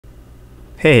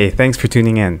Hey, thanks for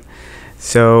tuning in.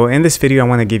 So in this video, I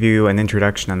want to give you an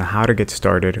introduction on how to get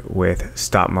started with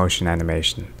stop motion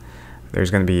animation.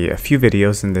 There's going to be a few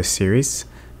videos in this series,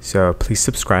 so please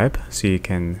subscribe so you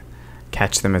can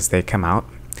catch them as they come out.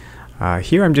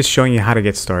 Here I'm just showing you how to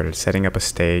get started, setting up a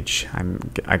stage.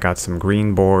 I got some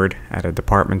green board at a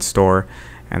department store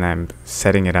and I'm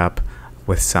setting it up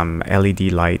with some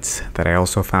LED lights that I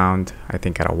also found, I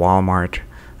think at a Walmart.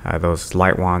 Those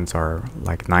light wands are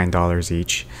like $9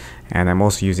 each, and I'm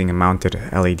also using a mounted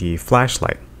LED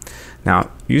flashlight.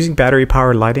 Now, using battery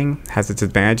powered lighting has its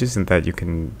advantages in that you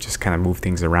can just kind of move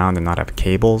things around and not have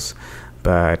cables,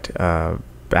 but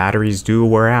batteries do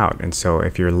wear out, and so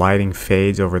if your lighting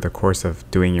fades over the course of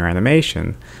doing your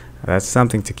animation, that's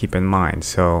something to keep in mind.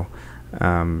 So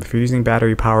if you're using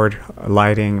battery powered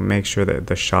lighting, make sure that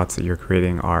the shots that you're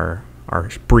creating are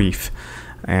brief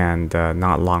and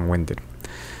not long-winded.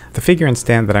 The figure and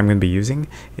stand that I'm going to be using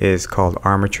is called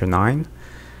Armature 9.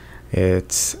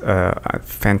 It's a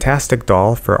fantastic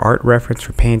doll for art reference,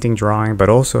 for painting, drawing, but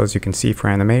also, as you can see, for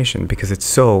animation, because it's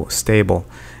so stable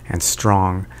and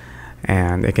strong,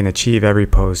 and it can achieve every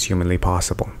pose humanly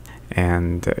possible.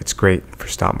 And it's great for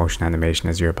stop motion animation,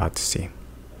 as you're about to see.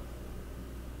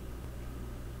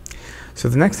 So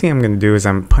the next thing I'm going to do is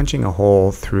I'm punching a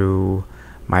hole through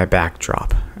my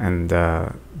backdrop, and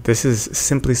this is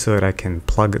simply so that I can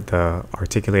plug the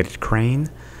articulated crane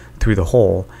through the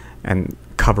hole and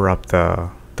cover up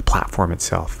the platform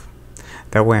itself.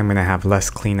 That way I'm going to have less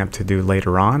cleanup to do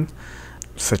later on,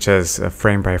 such as a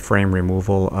frame-by-frame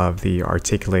removal of the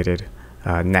articulated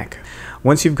neck.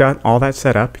 Once you've got all that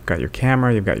set up, you've got your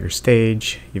camera, you've got your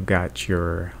stage, you've got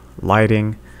your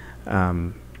lighting,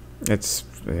 it's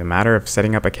a matter of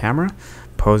setting up a camera,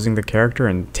 posing the character,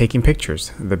 and taking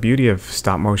pictures. The beauty of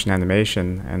stop motion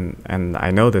animation, and I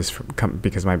know this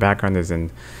because my background is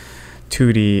in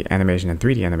 2D animation and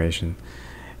 3D animation,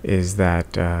 is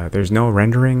that there's no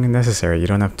rendering necessary. You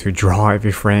don't have to draw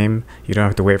every frame. You don't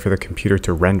have to wait for the computer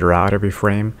to render out every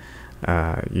frame.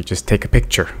 You just take a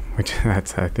picture, which I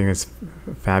think is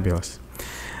fabulous.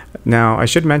 Now, I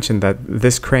should mention that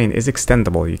this crane is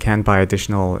extendable. You can buy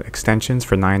additional extensions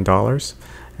for $9.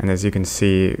 And as you can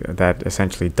see, that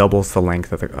essentially doubles the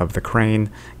length of the crane,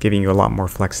 giving you a lot more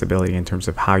flexibility in terms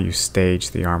of how you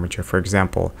stage the armature. For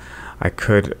example,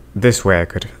 this way I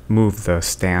could move the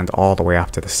stand all the way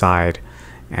off to the side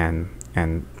and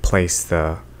place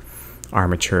the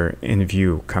armature in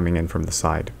view coming in from the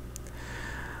side.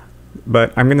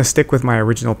 But I'm going to stick with my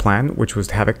original plan, which was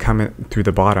to have it come in through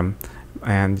the bottom.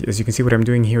 And as you can see, what I'm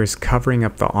doing here is covering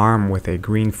up the arm with a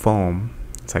green foam.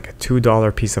 It's like a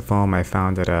 $2 piece of foam I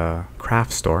found at a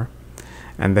craft store,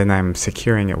 and then I'm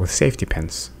securing it with safety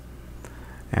pins,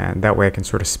 and that way I can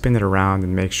sort of spin it around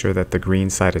and make sure that the green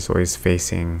side is always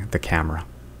facing the camera.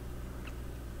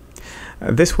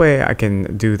 This way I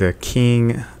can do the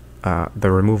keying,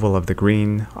 the removal of the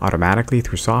green automatically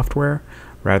through software,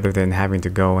 rather than having to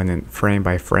go in and frame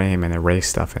by frame and erase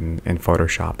stuff in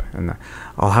Photoshop. And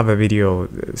I'll have a video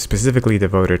specifically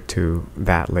devoted to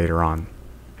that later on.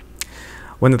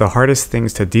 One of the hardest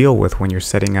things to deal with when you're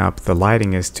setting up the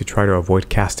lighting is to try to avoid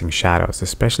casting shadows,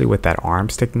 especially with that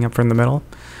arm sticking up from the middle.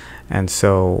 And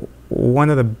so one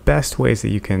of the best ways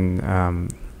that you can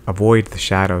avoid the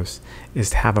shadows is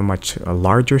to have a much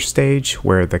larger stage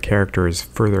where the character is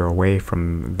further away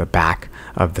from the back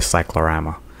of the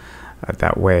cyclorama.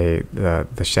 That way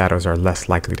the shadows are less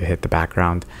likely to hit the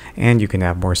background, and you can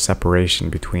have more separation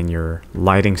between your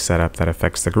lighting setup that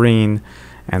affects the green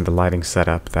and the lighting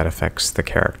setup that affects the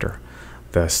character.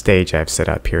 The stage I've set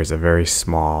up here is a very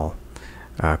small,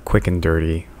 quick and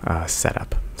dirty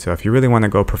setup. So if you really want to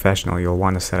go professional, you'll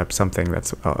want to set up something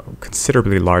that's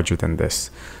considerably larger than this,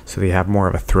 so that you have more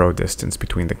of a throw distance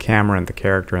between the camera and the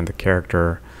character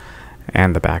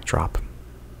and the backdrop.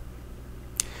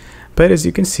 But as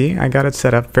you can see, I got it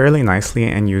set up fairly nicely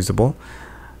and usable.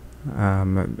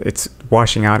 It's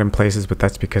washing out in places, but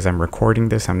that's because I'm recording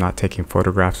this. I'm not taking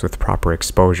photographs with proper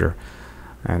exposure.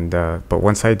 But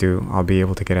once I do, I'll be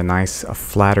able to get a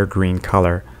flatter green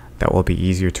color that will be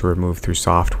easier to remove through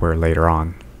software later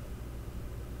on.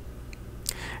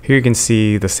 Here you can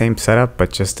see the same setup,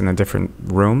 but just in a different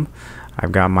room.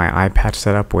 I've got my iPad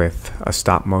set up with a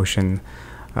stop motion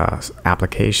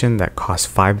application that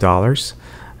costs $5.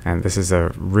 And this is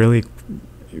a really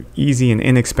easy and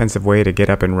inexpensive way to get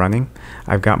up and running.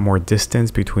 I've got more distance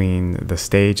between the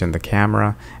stage and the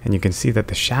camera, and you can see that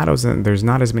the shadows, there's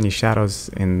not as many shadows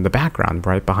in the background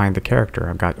right behind the character.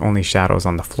 I've got only shadows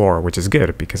on the floor, which is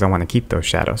good because I want to keep those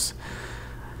shadows.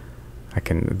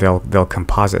 They'll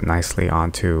composite nicely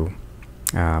onto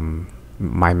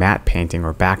my matte painting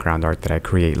or background art that I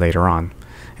create later on.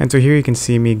 And so here you can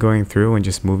see me going through and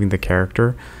just moving the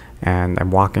character, and I'm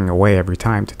walking away every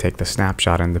time to take the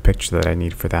snapshot and the picture that I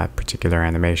need for that particular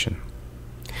animation.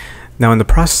 Now in the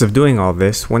process of doing all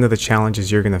this, one of the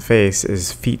challenges you're going to face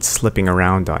is feet slipping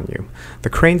around on you.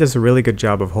 The crane does a really good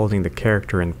job of holding the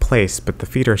character in place, but the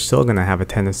feet are still going to have a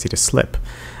tendency to slip.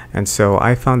 And so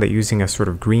I found that using a sort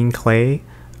of green clay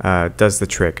does the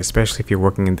trick, especially if you're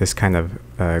working in this kind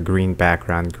of green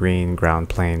background, green ground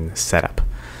plane setup.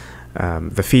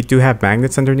 The feet do have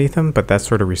magnets underneath them, but that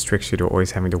sort of restricts you to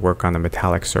always having to work on a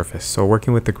metallic surface. So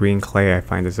working with the green clay I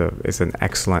find is an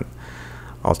excellent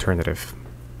alternative.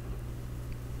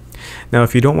 Now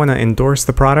if you don't want to endorse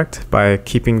the product by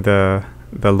keeping the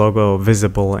logo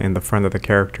visible in the front of the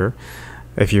character,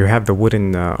 if you have the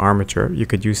wooden armature, you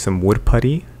could use some wood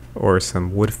putty or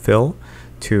some wood fill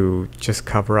to just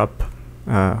cover up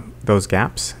those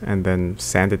gaps, and then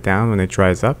sand it down when it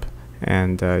dries up,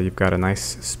 and you've got a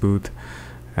nice smooth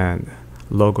and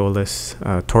logoless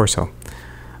torso.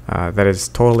 That is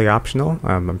totally optional.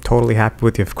 I'm totally happy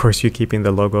with you, of course, you keeping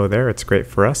the logo there. It's great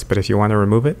for us, but if you want to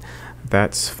remove it,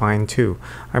 that's fine too.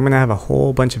 I'm going to have a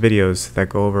whole bunch of videos that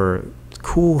go over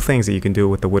cool things that you can do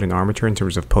with the wooden armature in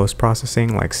terms of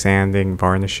post-processing, like sanding,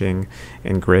 varnishing,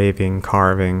 engraving,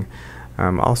 carving,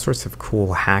 all sorts of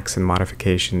cool hacks and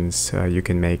modifications you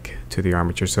can make to the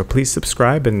armature. So please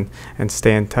subscribe and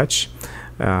stay in touch.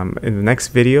 In the next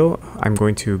video, I'm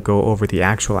going to go over the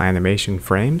actual animation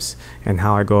frames and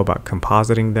how I go about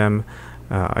compositing them,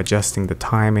 adjusting the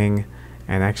timing,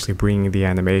 and actually bringing the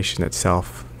animation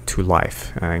itself to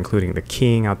life, including the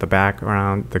keying out the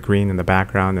background, the green in the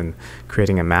background, and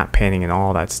creating a matte painting and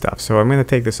all that stuff. So I'm going to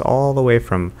take this all the way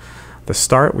from the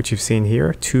start, which you've seen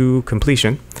here, to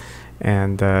completion.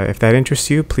 And if that interests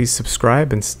you, please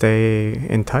subscribe and stay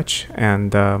in touch.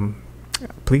 And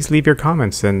please leave your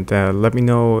comments and let me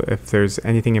know if there's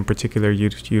anything in particular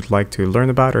you'd like to learn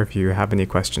about, or if you have any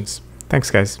questions.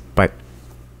 Thanks, guys. Bye.